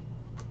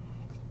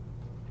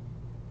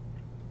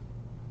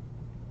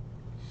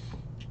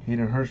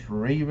 Hayden Hurst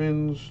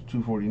Ravens,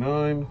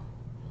 249.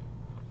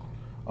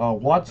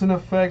 Watson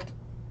effect.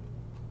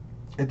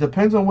 It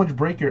depends on which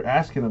break you're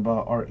asking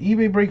about. Our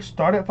eBay breaks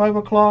start at 5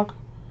 o'clock,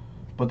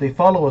 but they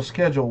follow a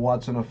schedule,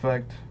 Watson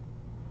effect.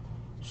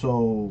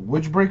 So,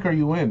 which break are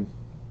you in?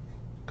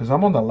 Because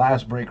I'm on the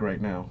last break right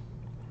now.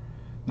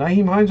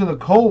 Nyheim Hines of the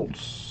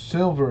Colts,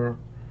 silver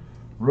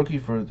rookie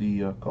for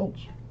the Colts.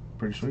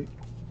 Pretty sweet.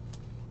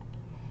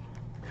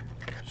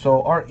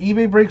 So, our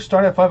eBay breaks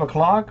start at 5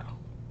 o'clock.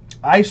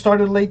 I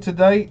started late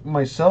today,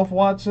 myself,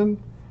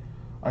 Watson.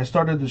 I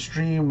started the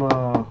stream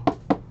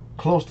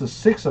close to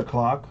 6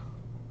 o'clock.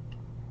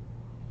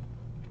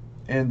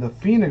 And the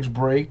Phoenix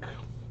break,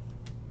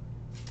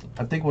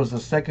 I think, was the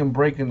second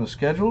break in the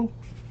schedule.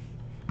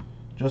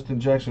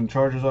 Justin Jackson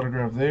Chargers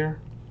autograph there.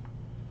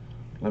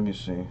 Let me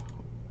see.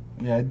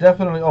 Yeah,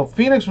 definitely. Oh,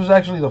 Phoenix was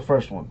actually the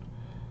first one.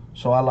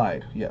 So I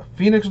lied. Yeah,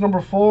 Phoenix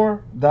number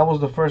 4. That was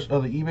the first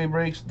of the eBay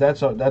breaks. That's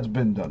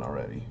been done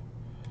already.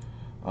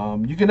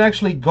 You can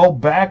actually go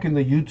back in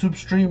the YouTube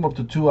stream up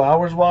to 2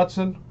 hours,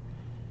 Watson.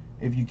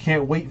 If you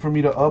can't wait for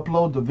me to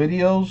upload the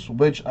videos,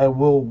 which I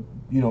will,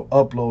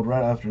 upload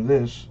right after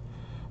this.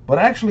 But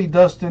actually,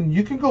 Dustin,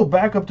 you can go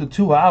back up to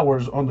 2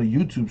 hours on the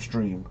YouTube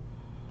stream.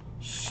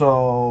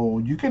 So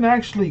you can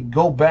actually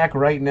go back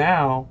right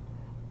now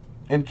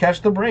and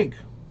catch the break.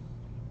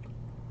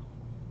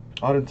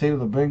 Auden Tate of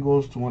the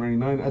Bengals,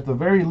 289. At the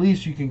very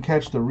least, you can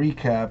catch the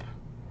recap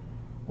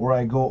where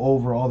I go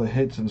over all the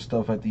hits and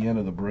stuff at the end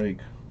of the break.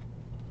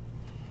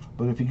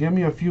 But if you give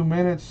me a few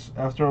minutes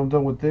after I'm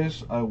done with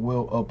this, I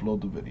will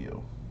upload the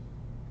video.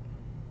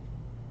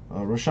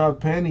 Rashad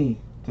Penny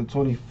to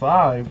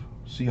 25,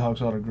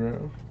 Seahawks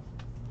autograph.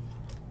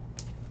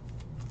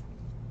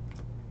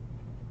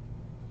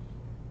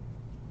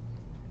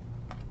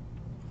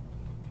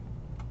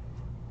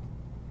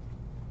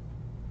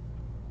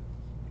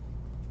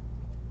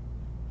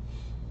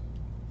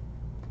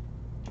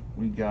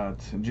 We got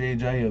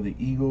J.J. of the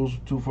Eagles,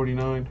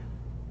 249.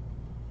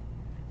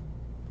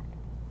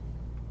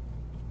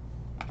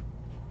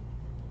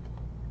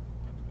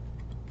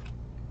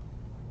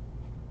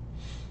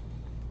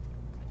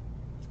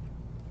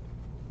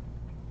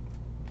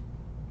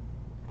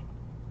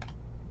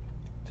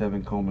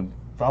 Tevin Coleman,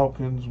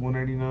 Falcons,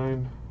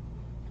 189.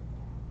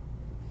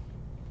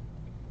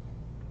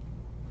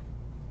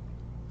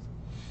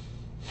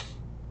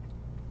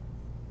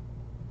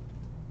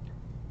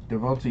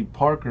 Devontae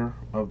Parker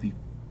of the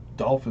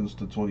Dolphins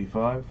to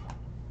 25.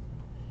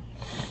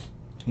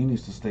 He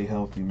needs to stay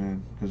healthy,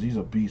 man, because he's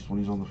a beast when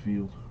he's on the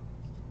field.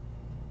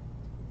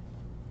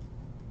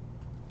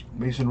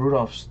 Mason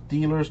Rudolph,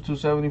 Steelers,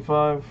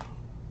 275.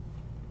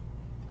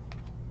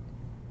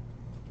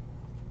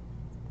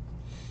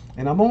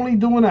 And I'm only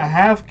doing a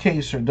half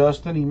case here,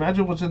 Dustin.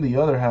 Imagine what's in the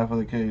other half of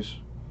the case.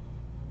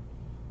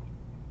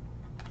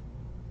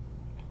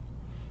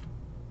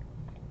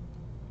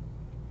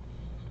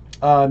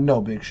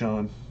 No, Big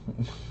Sean.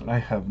 I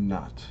have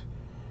not.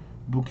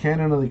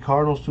 Buchanan of the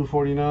Cardinals,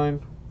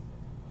 249.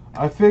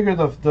 I figure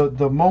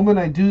the moment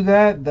I do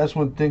that, that's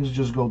when things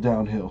just go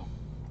downhill.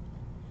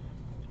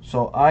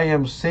 So I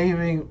am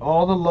saving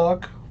all the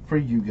luck for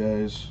you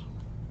guys.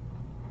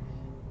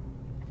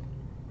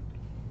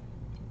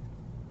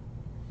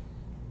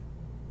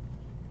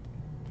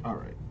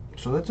 Alright,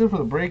 so that's it for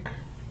the break.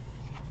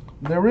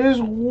 There is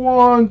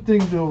one thing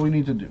that we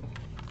need to do,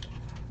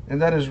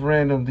 and that is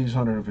random these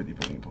 150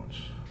 penny points.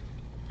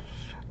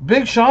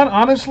 Big Sean,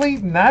 honestly,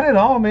 not at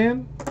all,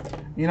 man.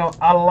 You know,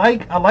 I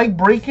like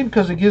breaking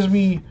because it gives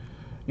me,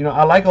 you know,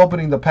 I like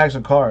opening the packs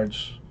of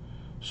cards.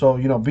 So,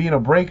 you know, being a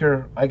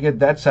breaker, I get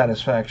that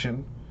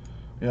satisfaction.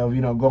 You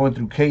know, going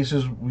through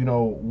cases, you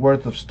know,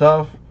 worth of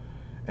stuff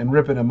and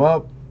ripping them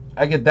up.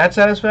 I get that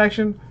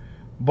satisfaction.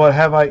 But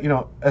have I, you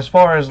know, as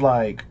far as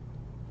like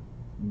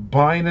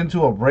buying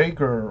into a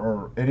break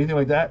or anything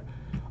like that,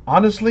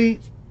 honestly,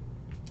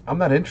 I'm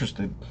not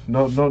interested.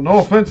 No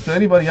offense to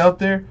anybody out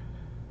there.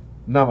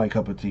 Not my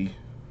cup of tea.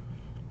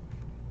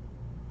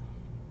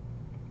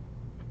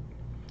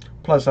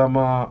 Plus,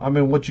 I'm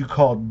in what you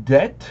call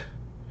debt,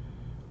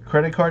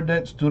 credit card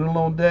debt, student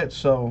loan debt.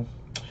 So,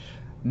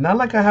 not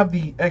like I have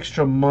the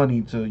extra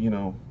money to, you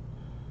know,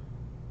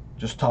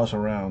 just toss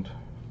around.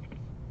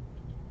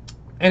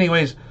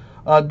 Anyways,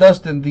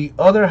 Dustin, the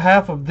other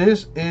half of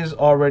this is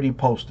already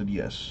posted.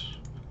 Yes,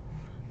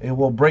 it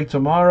will break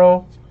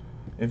tomorrow.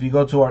 If you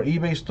go to our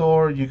eBay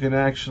store, you can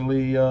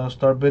actually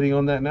start bidding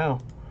on that now.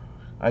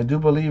 I do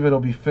believe it'll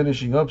be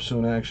finishing up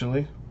soon,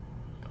 actually.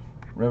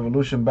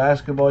 Revolution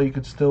Basketball, you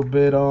could still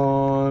bid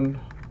on.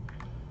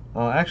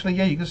 Actually,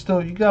 yeah, you can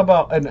still. You got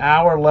about an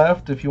hour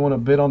left if you want to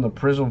bid on the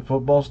Prizm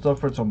football stuff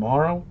for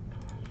tomorrow.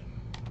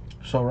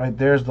 So right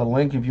there's the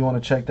link if you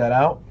want to check that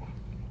out.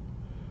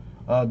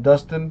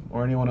 Dustin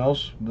or anyone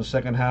else, the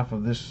second half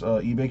of this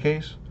eBay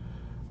case.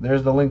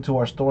 There's the link to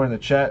our store in the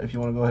chat if you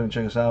want to go ahead and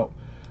check us out.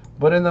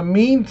 But in the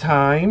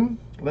meantime,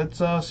 let's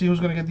see who's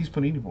going to get these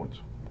Panini points.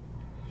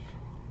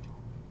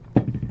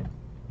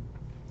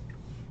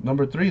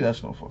 Number 3,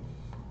 that's no fun.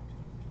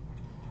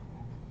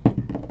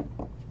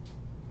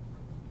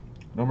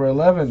 Number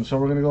 11, so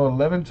we're going to go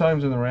 11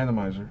 times in the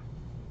randomizer.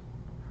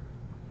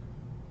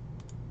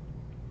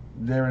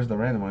 There is the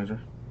randomizer.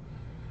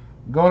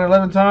 Going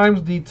 11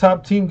 times, the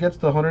top team gets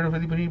the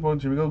 150 Panini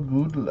points. Here we go,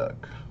 good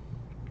luck.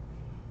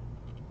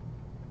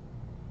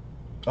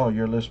 Oh,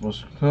 your list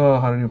was... Oh,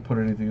 I didn't even put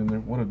anything in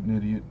there. What an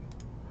idiot.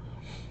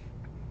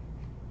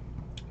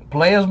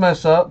 Players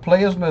mess up.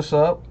 Players mess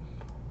up.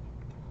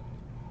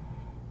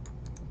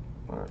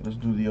 Alright, let's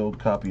do the old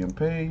copy and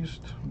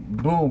paste.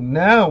 Boom.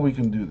 Now we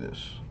can do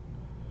this.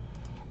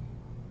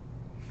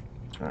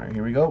 Alright,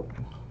 here we go.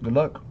 Good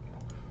luck.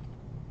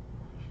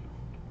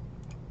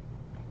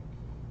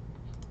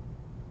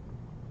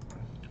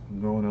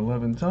 Going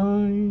 11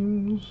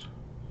 times.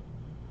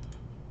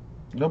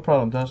 No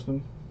problem,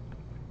 Dustin.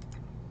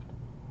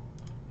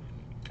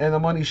 And the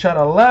money shot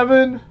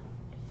 11.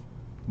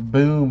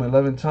 Boom,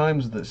 11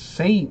 times. The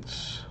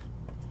Saints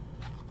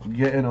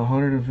getting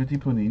 150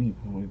 Panini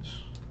points.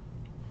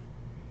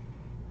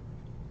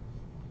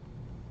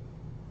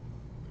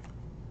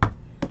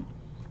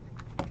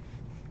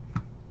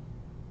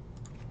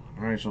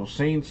 Alright, so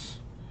Saints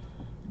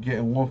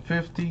getting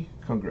 150.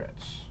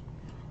 Congrats.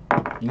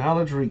 Now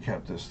let's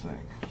recap this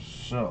thing.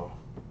 So,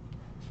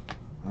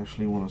 I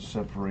actually want to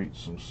separate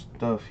some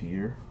stuff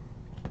here.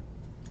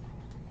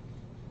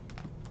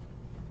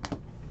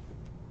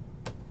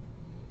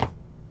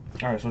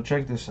 Alright, so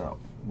check this out.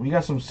 We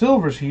got some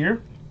silvers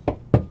here.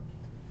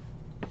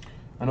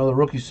 I know the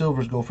rookie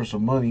silvers go for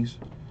some monies.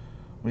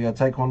 We got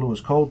Tyquan Lewis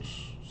Colts,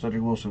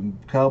 Cedric Wilson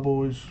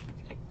Cowboys,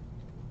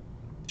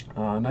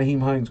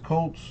 Nyheim Hines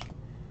Colts,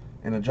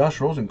 and a Josh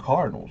Rosen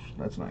Cardinals.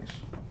 That's nice.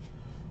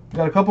 We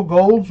got a couple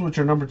golds, which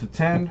are numbered to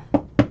 10.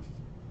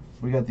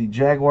 We got the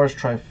Jaguars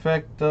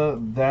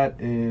trifecta. That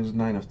is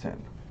 9 of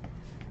 10.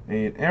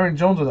 And Aaron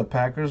Jones of the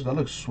Packers. That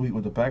looks sweet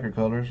with the Packer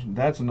colors.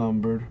 That's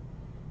numbered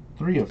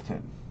 3 of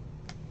 10.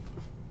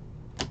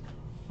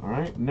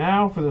 Alright,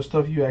 now for the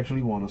stuff you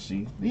actually want to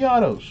see. The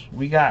autos.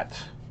 We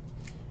got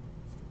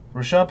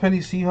Rashad Penny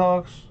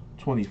Seahawks,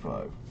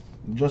 25.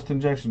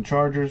 Justin Jackson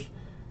Chargers.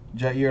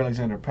 Jair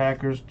Alexander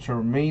Packers.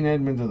 Tremaine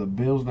Edmonds of the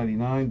Bills,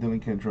 99.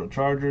 Dylan Cantrell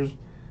Chargers.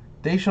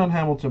 Deshaun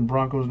Hamilton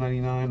Broncos,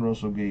 99.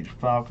 Russell Gage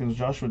Falcons.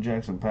 Joshua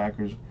Jackson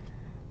Packers.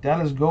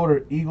 Dallas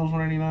Goedert Eagles,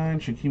 199.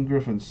 Shaquem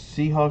Griffin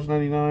Seahawks,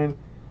 99.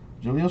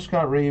 Jaleel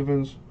Scott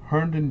Ravens.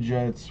 Herndon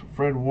Jets.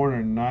 Fred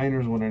Warner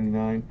Niners,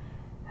 199.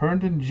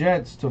 Herndon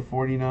Jets to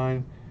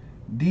 49.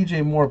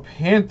 DJ Moore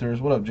Panthers.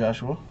 What up,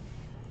 Joshua?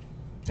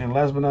 And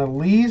last but not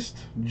least,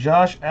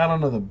 Josh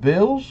Allen of the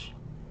Bills.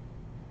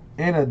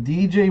 And a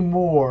DJ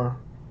Moore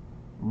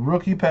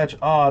rookie patch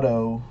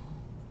auto,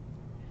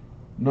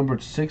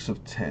 numbered 6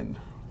 of 10.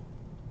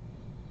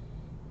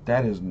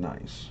 That is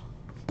nice.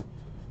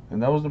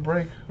 And that was the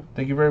break.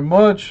 Thank you very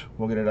much.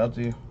 We'll get it out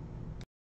to you.